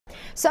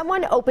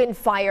Someone opened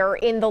fire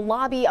in the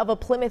lobby of a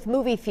Plymouth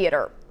movie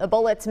theater. The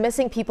bullets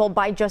missing people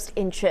by just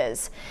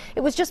inches.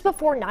 It was just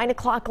before 9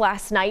 o'clock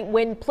last night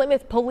when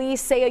Plymouth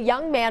police say a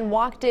young man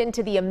walked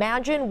into the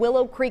Emagine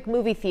Willow Creek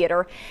movie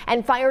theater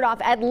and fired off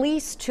at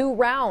least 2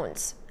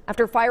 rounds.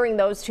 After firing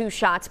those 2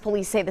 shots,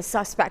 police say the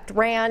suspect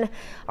ran.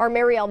 Our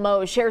Marielle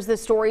Mose shares the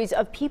stories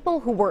of people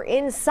who were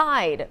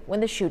inside when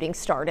the shooting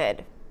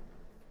started.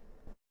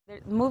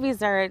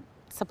 Movies are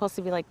supposed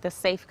to be like the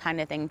safe kind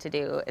of thing to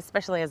do,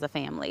 especially as a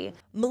family.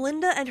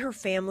 Melinda and her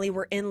family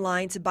were in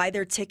line to buy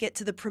their ticket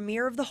to the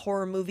premiere of the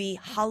horror movie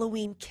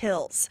Halloween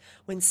Kills,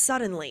 when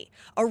suddenly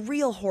a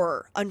real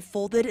horror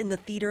unfolded in the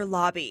theater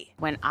lobby.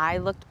 When I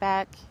looked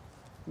back,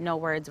 no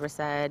words were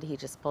said. He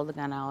just pulled the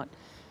gun out.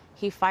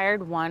 He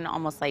fired one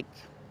almost like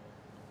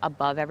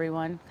above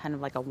everyone, kind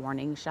of like a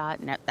warning shot,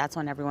 and that's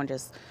when everyone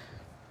just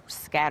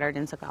scattered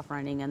and took off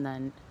running. And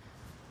then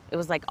it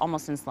was like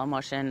almost in slow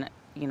motion,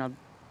 you know,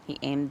 he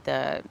aimed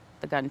the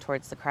gun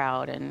towards the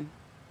crowd and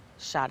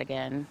shot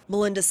again.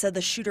 Melinda said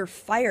the shooter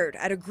fired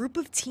at a group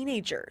of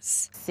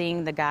teenagers.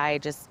 Seeing the guy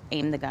just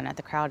aim the gun at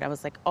the crowd, I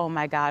was like, oh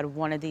my God,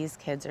 one of these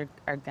kids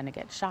are gonna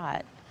get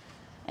shot.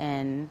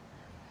 And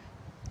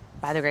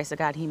by the grace of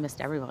God, he missed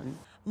everyone.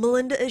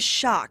 Melinda is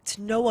shocked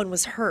no one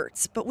was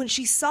hurt, but when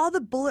she saw the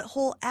bullet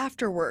hole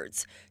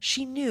afterwards,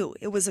 she knew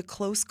it was a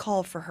close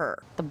call for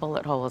her. The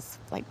bullet hole was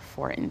like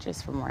 4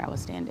 inches from where I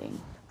was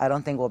standing. I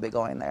don't think we'll be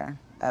going there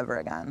ever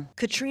again.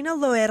 Katrina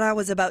Loera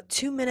was about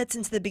 2 minutes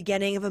into the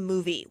beginning of a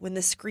movie when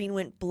the screen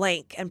went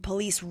blank and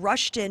police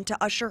rushed in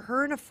to usher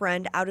her and a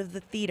friend out of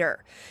the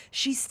theater.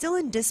 She's still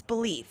in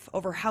disbelief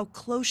over how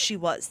close she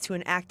was to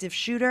an active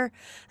shooter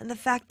and the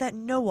fact that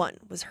no one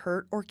was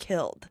hurt or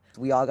killed.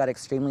 We all got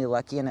extremely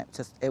lucky, and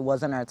it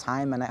wasn't our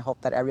time, and I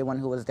hope that everyone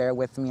who was there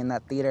with me in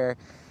that theater,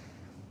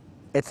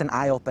 it's an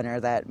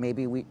eye-opener that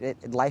maybe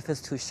life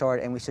is too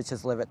short and we should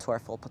just live it to our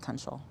full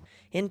potential.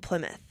 In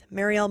Plymouth,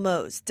 Marielle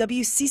Mose,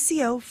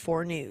 WCCO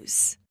 4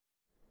 News.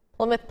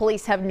 Plymouth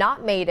police have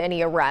not made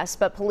any arrests,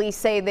 but police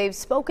say they've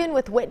spoken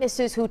with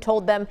witnesses who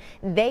told them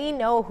they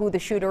know who the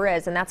shooter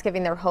is, and that's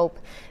giving them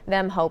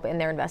hope in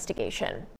their investigation.